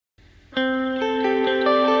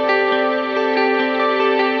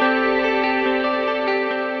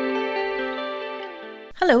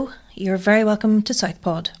You're very welcome to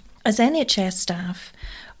Southpod. As NHS staff,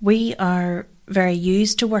 we are very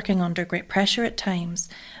used to working under great pressure at times,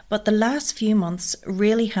 but the last few months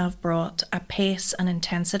really have brought a pace and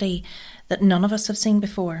intensity that none of us have seen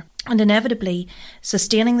before. And inevitably,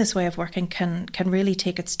 sustaining this way of working can really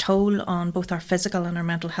take its toll on both our physical and our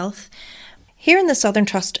mental health. Here in the Southern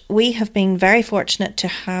Trust, we have been very fortunate to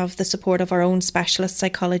have the support of our own specialist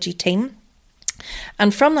psychology team.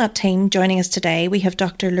 And from that team, joining us today, we have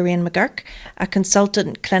Dr. Lorraine McGurk, a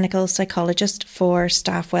consultant clinical psychologist for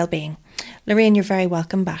staff wellbeing. Lorraine, you're very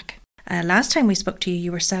welcome back. Last time we spoke to you,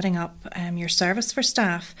 you were setting up your service for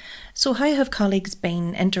staff. So how have colleagues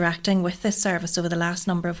been interacting with this service over the last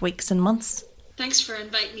number of weeks and months? Thanks for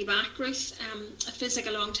inviting me back, Ruth. It feels like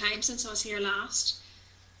a long time since I was here last.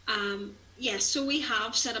 So we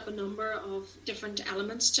have set up a number of different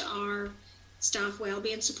elements to our staff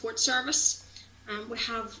wellbeing support service. We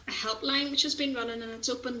have a helpline which has been running, and it's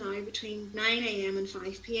open now between 9 a.m. and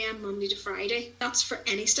 5 p.m. Monday to Friday. That's for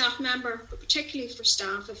any staff member, but particularly for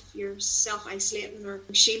staff if you're self-isolating or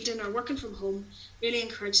shielding or working from home. Really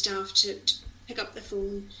encourage staff to pick up the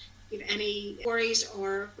phone if you have any worries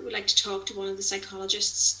or would like to talk to one of the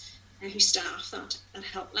psychologists who staff that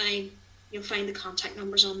helpline. You'll find the contact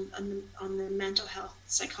numbers on the mental health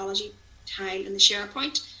psychology tile in the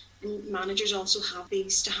SharePoint, and managers also have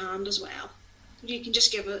these to hand as well. You can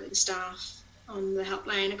just give the staff on the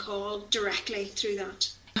helpline a call directly through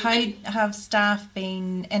that. How have staff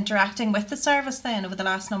been interacting with the service then over the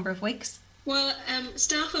last number of weeks? Well,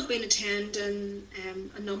 staff have been attending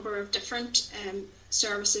a number of different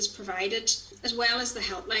services provided, as well as the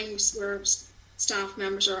helplines where staff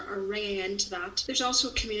members are ringing into that. There's also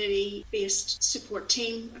a community-based support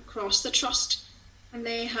team across the Trust, and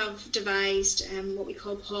they have devised what we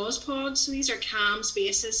call pause pods. So these are calm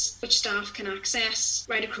spaces which staff can access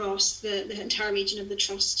right across the entire region of the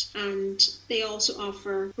Trust. And they also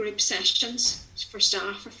offer group sessions for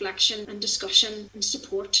staff reflection and discussion and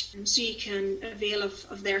support. And so you can avail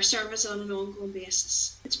of their service on an ongoing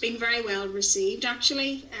basis. It's been very well received,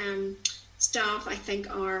 actually. Staff, I think,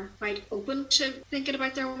 are quite open to thinking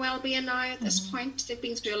about their well-being now at this point. They've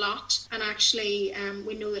been through a lot, and actually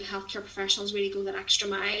we know that healthcare professionals really go that extra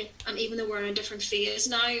mile. And even though we're in a different phase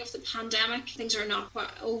now of the pandemic, things are not quite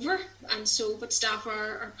over, but staff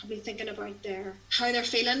are probably thinking about how they're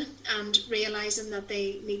feeling and realising that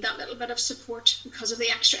they need that little bit of support because of the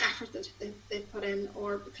extra effort that they've put in,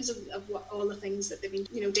 or because of all the things that they've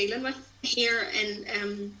been dealing with. Here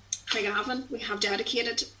in Craigavon, we have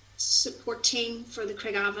dedicated support team for the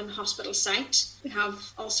Craigavon hospital site. We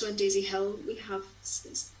have also in Daisy Hill, we have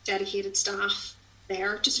dedicated staff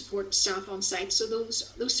there to support staff on site. So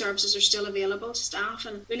those services are still available to staff,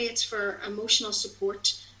 and really it's for emotional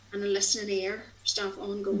support and a listening ear for staff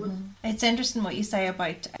ongoing. It's interesting what you say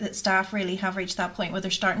about that staff really have reached that point where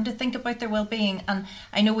they're starting to think about their well-being. And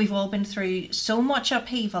I know we've all been through so much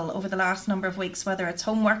upheaval over the last number of weeks, whether it's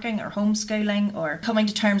home working or homeschooling or coming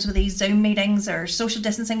to terms with these Zoom meetings or social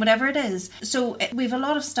distancing, whatever it is. So we've a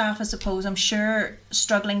lot of staff, I suppose, I'm sure,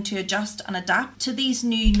 struggling to adjust and adapt to these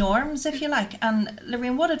new norms, if you like. And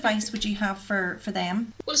Lorraine, what advice would you have for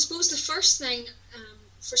them? Well, I suppose the first thing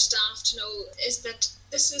for staff to know is that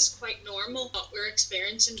this is quite normal what we're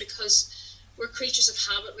experiencing, because we're creatures of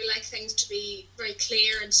habit. We like things to be very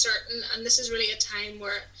clear and certain, and this is really a time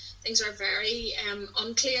where things are very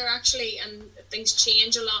unclear actually, and things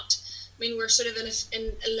change a lot. I mean, we're sort of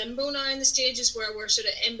in a limbo now in the stages where we're sort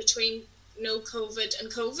of in between no COVID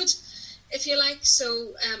and COVID, if you like.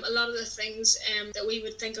 So a lot of the things that we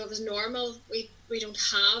would think of as normal, we don't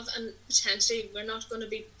have, and potentially we're not going to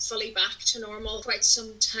be fully back to normal quite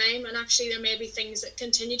some time, and actually there may be things that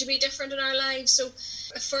continue to be different in our lives. So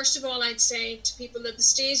first of all, I'd say to people that the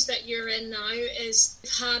stage that you're in now is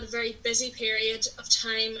you've had a very busy period of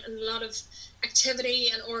time and a lot of activity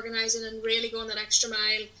and organising and really going that extra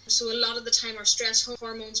mile. So a lot of the time our stress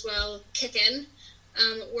hormones will kick in,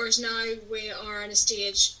 whereas now we are in a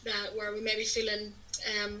stage where we may be feeling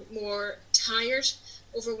more tired,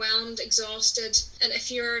 overwhelmed, exhausted. And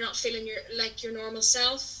if you're not feeling your normal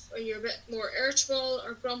self, or you're a bit more irritable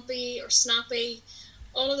or grumpy or snappy,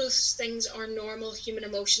 all of those things are normal human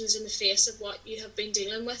emotions in the face of what you have been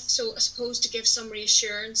dealing with. So I suppose to give some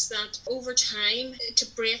reassurance that over time, to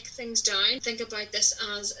break things down, think about this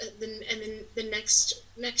as the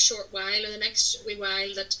next short while, or the next wee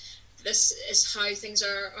while, that this is how things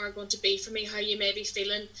are going to be for me, how you may be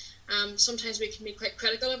feeling. Sometimes we can be quite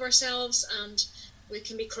critical of ourselves, and we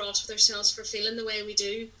can be cross with ourselves for feeling the way we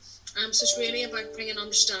do. So it's really about bringing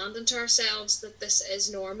understanding to ourselves that this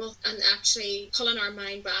is normal and actually pulling our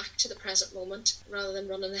mind back to the present moment rather than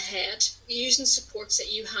running ahead. Using supports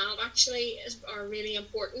that you have actually are really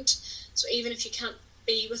important. So even if you can't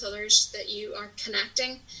be with others, that you are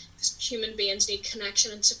connecting, because human beings need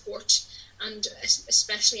connection and support, and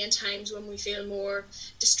especially in times when we feel more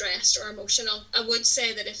distressed or emotional. I would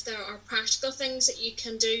say that if there are practical things that you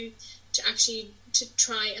can do to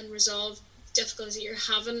try and resolve difficulties that you're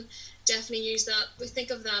having, definitely use that. We think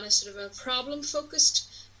of that as sort of a problem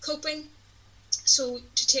focused coping, so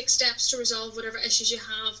to take steps to resolve whatever issues you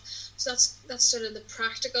have. So that's sort of the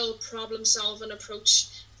practical problem solving approach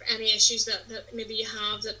for any issues that maybe you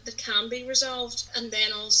have that can be resolved. And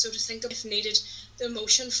then also to think of, if needed, the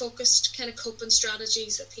emotion focused kind of coping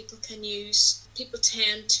strategies that people can use. People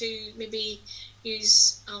tend to maybe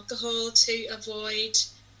use alcohol to avoid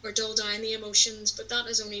or dull down the emotions, but that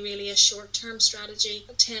is only really a short-term strategy.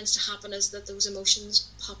 What tends to happen is that those emotions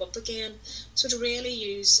pop up again. So to really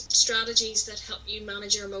use strategies that help you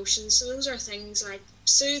manage your emotions. So those are things like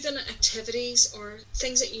soothing activities or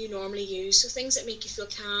things that you normally use. So things that make you feel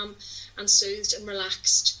calm and soothed and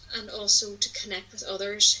relaxed, and also to connect with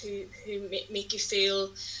others who make you feel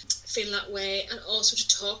that way, and also to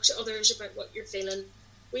talk to others about what you're feeling.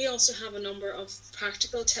 We also have a number of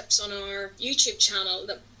practical tips on our YouTube channel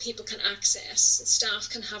that people can access, staff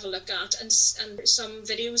can have a look at, and some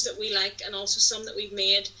videos that we like, and also some that we've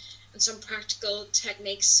made, and some practical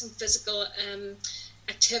techniques, some physical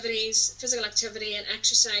activities. Physical activity and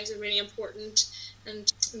exercise are really important,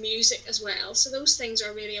 and music as well. So those things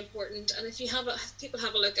are really important. And if people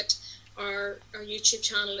have a look at our YouTube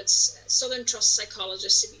channel, it's Southern Trust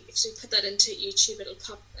Psychologist. If you put that into YouTube,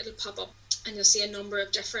 it'll pop up, and you'll see a number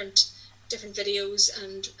of different videos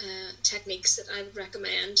and techniques that I would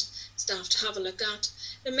recommend staff to have a look at.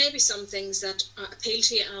 There may be some things that appeal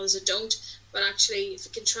to you and others that don't, but actually if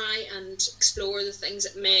you can try and explore the things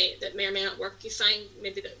that may or may not work, you find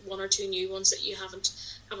maybe that one or two new ones that you haven't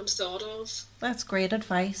thought of. That's great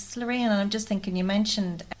advice, Lorraine. And I'm just thinking, you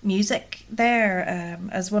mentioned music there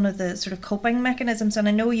as one of the sort of coping mechanisms, and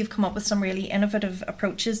I know you've come up with some really innovative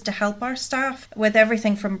approaches to help our staff with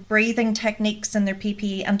everything from breathing techniques in their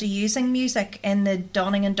PPE and to using music in the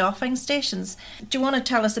donning and doffing stations. Do you want to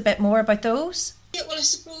tell us a bit more about those? Yeah, well, I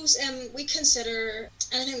suppose we consider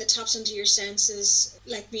anything that taps into your senses,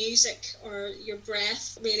 like music or your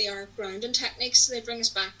breath, really are grounding techniques. So they bring us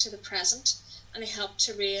back to the present, and they help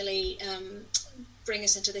to really bring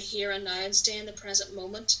us into the here and now and stay in the present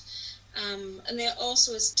moment. And they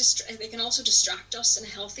can also distract us in a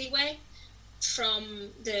healthy way from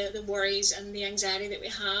the worries and the anxiety that we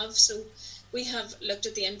have. So we have looked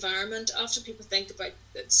at the environment. Often people think about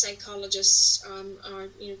that psychologists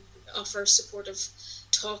offer supportive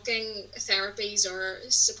talking therapies or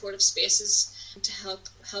supportive spaces to help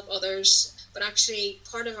others. But actually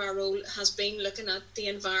part of our role has been looking at the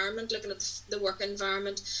environment, looking at the work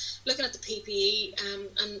environment, looking at the PPE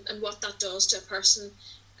and what that does to a person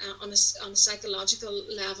on a psychological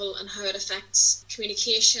level, and how it affects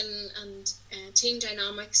communication and team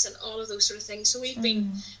dynamics and all of those sort of things. So we've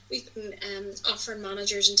been offering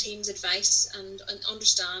managers and teams advice and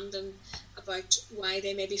understanding about why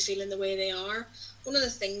they may be feeling the way they are. One of the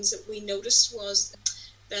things that we noticed was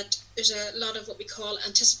that there's a lot of what we call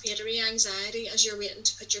anticipatory anxiety as you're waiting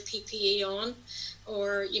to put your PPE on,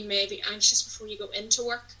 or you may be anxious before you go into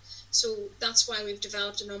work. So that's why we've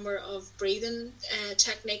developed a number of breathing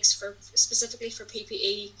techniques specifically for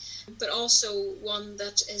PPE, but also one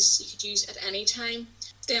that you could use at any time.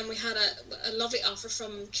 Then we had a lovely offer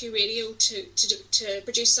from Q Radio to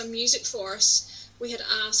produce some music for us. We had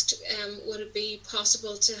asked, would it be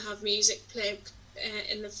possible to have music played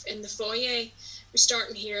in the foyer? We're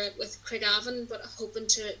starting here with Craigavon, but hoping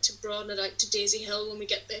to broaden it out to Daisy Hill when we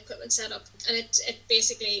get the equipment set up. And it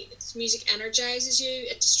basically, music energizes you,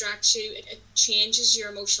 it distracts you, it changes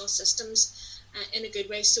your emotional systems in a good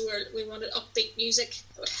way. So we wanted upbeat music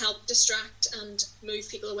that would help distract and move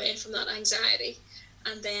people away from that anxiety.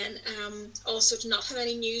 And then also to not have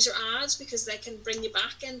any news or ads, because they can bring you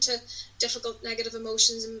back into difficult negative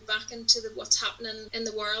emotions and back into what's happening in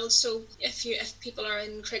the world. So if people are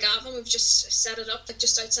in Craigavon, we've just set it up like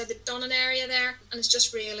just outside the Donnan area there, and it's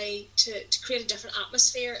just really to create a different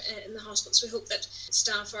atmosphere in the hospital. So we hope that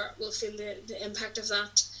staff will feel the impact of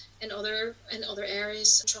that in other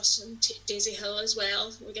areas, Trust and Daisy Hill as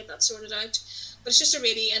well. We get that sorted out. But it's just a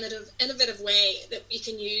really innovative way that you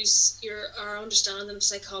can use our understanding of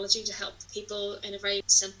psychology to help people in a very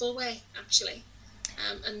simple way, actually.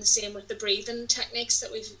 And the same with the breathing techniques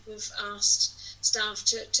that we've asked staff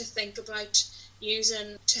to think about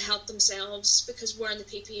using to help themselves, because wearing the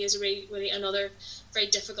PPE is really another very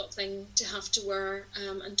difficult thing to have to wear,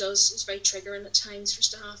 and it's very triggering at times for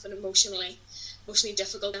staff, and emotionally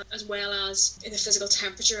difficult, as well as in the physical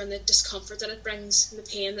temperature and the discomfort that it brings and the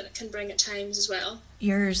pain that it can bring at times as well.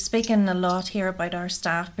 You're speaking a lot here about our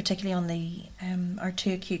staff, particularly on the our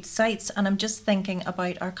 2 acute sites, and I'm just thinking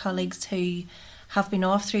about our colleagues who have been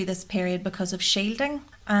off through this period because of shielding.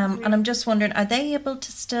 And I'm just wondering, are they able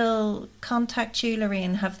to still contact you,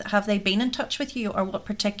 Lorraine? Have they been in touch with you, or what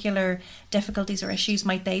particular difficulties or issues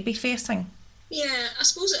might they be facing? Yeah, I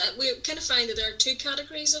suppose we kind of find that there are 2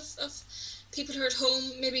 categories of people who are at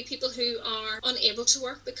home, maybe people who are unable to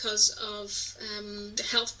work because of the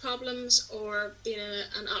health problems or being in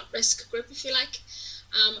an at-risk group, if you like.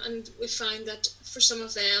 And we find that for some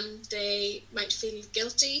of them, they might feel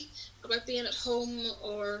guilty about being at home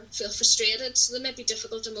or feel frustrated. So there may be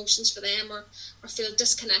difficult emotions for them, or feel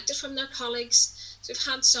disconnected from their colleagues. So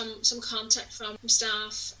we've had some contact from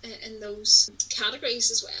staff in those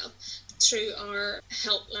categories as well, through our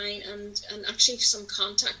helpline, and actually some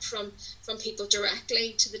contact from people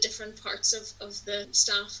directly to the different parts of the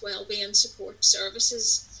staff wellbeing support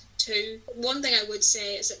services too. One thing I would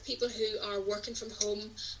say is that people who are working from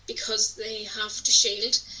home because they have to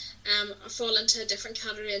shield fall into a different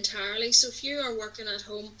category entirely. So if you are working at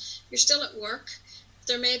home, you're still at work.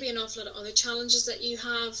 There may be an awful lot of other challenges that you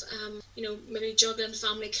have, maybe juggling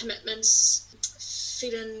family commitments,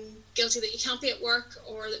 feeling guilty that you can't be at work,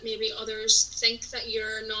 or that maybe others think that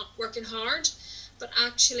you're not working hard. But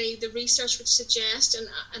actually the research would suggest,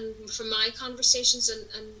 and from my conversations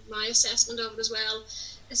and my assessment of it as well,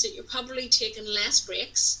 is that you're probably taking less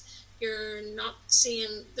breaks. You're not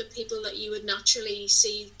seeing the people that you would naturally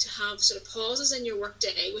see to have sort of pauses in your work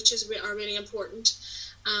day, which are really important.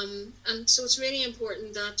 And so it's really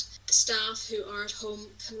important that the staff who are at home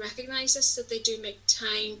can recognise this, that they do make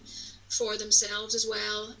time for themselves as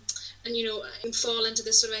well. And fall into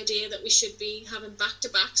this sort of idea that we should be having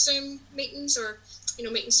back-to-back Zoom meetings, or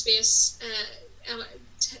meeting space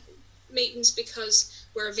meetings because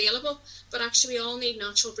we're available, but actually we all need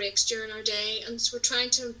natural breaks during our day. And so we're trying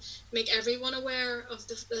to make everyone aware of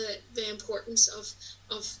the importance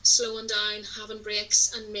of slowing down, having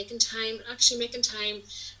breaks, and making time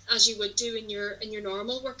as you would do in your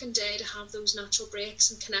normal working day, to have those natural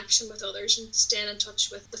breaks and connection with others, and staying in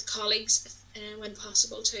touch with colleagues when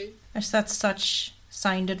possible too. That's such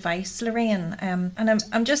sound advice, Lorraine. And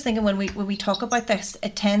I'm just thinking, when we talk about this,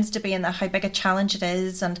 it tends to be in how big a challenge it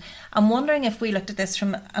is, and I'm wondering if we looked at this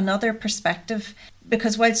from another perspective,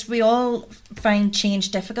 because whilst we all find change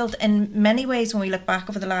difficult, in many ways when we look back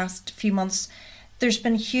over the last few months, there's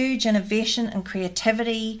been huge innovation and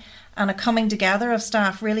creativity and a coming together of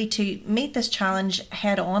staff really to meet this challenge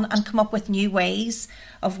head on and come up with new ways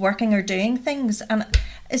of working or doing things. And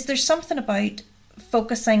is there something about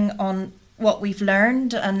focusing on what we've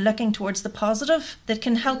learned and looking towards the positive that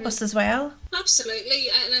can help us as well? Absolutely.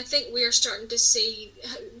 And I think we're starting to see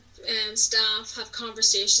staff have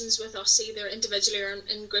conversations with us, either individually or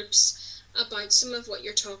in groups, about some of what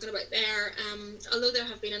you're talking about there. Although there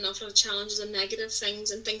have been an awful lot of challenges and negative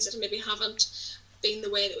things, and things that maybe haven't been the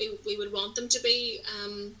way that we would want them to be,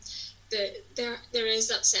 there is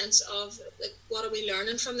that sense of, like, what are we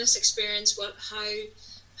learning from this experience? How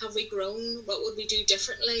have we grown? What would we do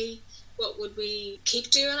differently? What would we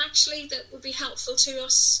keep doing actually that would be helpful to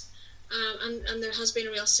us? And there has been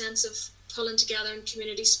a real sense of pulling together and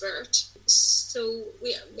community spirit. So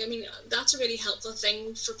that's a really helpful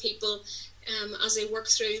thing for people as they work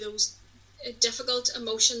through those difficult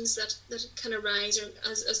emotions that can arise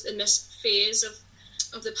as in this phase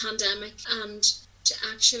of the pandemic, and to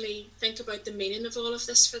actually think about the meaning of all of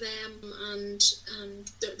this for them, and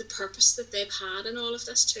the purpose that they've had in all of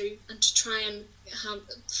this too, and to try and have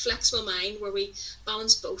a flexible mind where we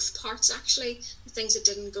balance both parts, actually, the things that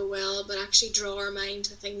didn't go well, but actually draw our mind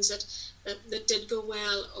to things that did go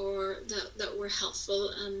well, or that were helpful,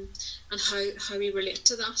 and how we relate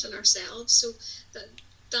to that in ourselves. So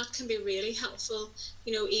that can be really helpful.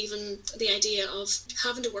 Even the idea of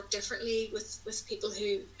having to work differently with people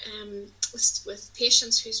who with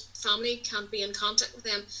patients whose family can't be in contact with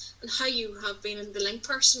them, and how you have been in the link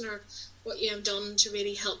person, or what you have done to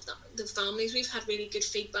really help the families. We've had really good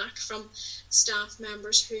feedback from staff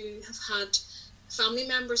members who have had family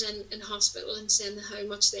members in hospital, and saying how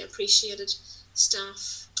much they appreciated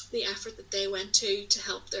staff, the effort that they went to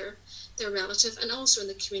help their relative, and also in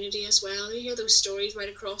the community as well. You hear those stories right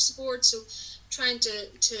across the board. So trying to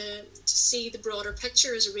see the broader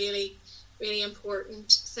picture is a really, really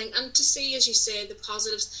important thing. And to see, as you say, the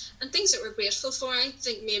positives and things that we're grateful for. I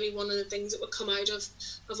think maybe one of the things that will come out of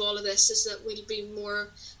all of this is that we'll be more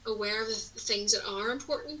aware of the things that are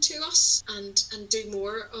important to us, and do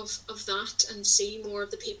more of that, and see more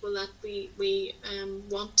of the people that we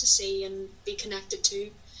want to see and be connected to,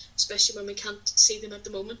 especially when we can't see them at the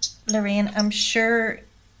moment. Lorraine, I'm sure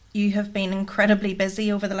you have been incredibly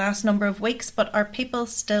busy over the last number of weeks, but are people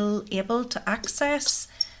still able to access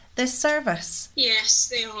this service? Yes,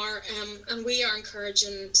 they are, and we are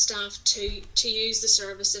encouraging staff to use the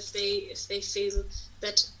service if they feel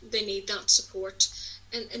that they need that support.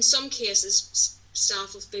 And in some cases,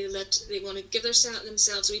 staff will feel that they want to give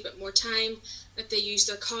themselves a wee bit more time, that they use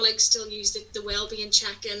their colleagues, still use the wellbeing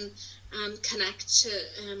check-in, connect to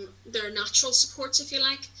their natural supports, if you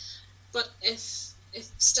like. But if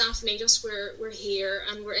staff need us, we're here,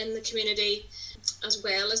 and we're in the community as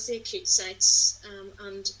well as the acute sites,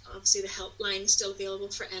 and obviously the helpline is still available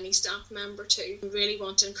for any staff member too. We really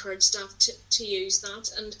want to encourage staff to use that,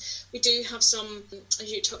 and we do have some,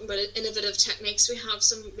 as you're talking about, innovative techniques. We have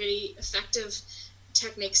some really effective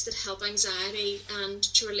techniques that help anxiety and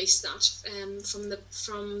to release that from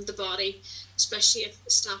the body, especially if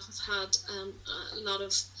staff have had a lot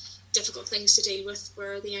of difficult things to deal with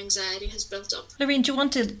where the anxiety has built up. Lorraine, do you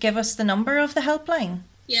want to give us the number of the helpline?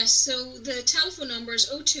 Yes, so the telephone number is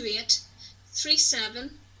 028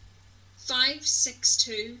 37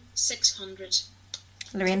 562 600.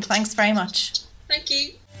 Lorraine, thanks very much. Thank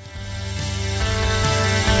you.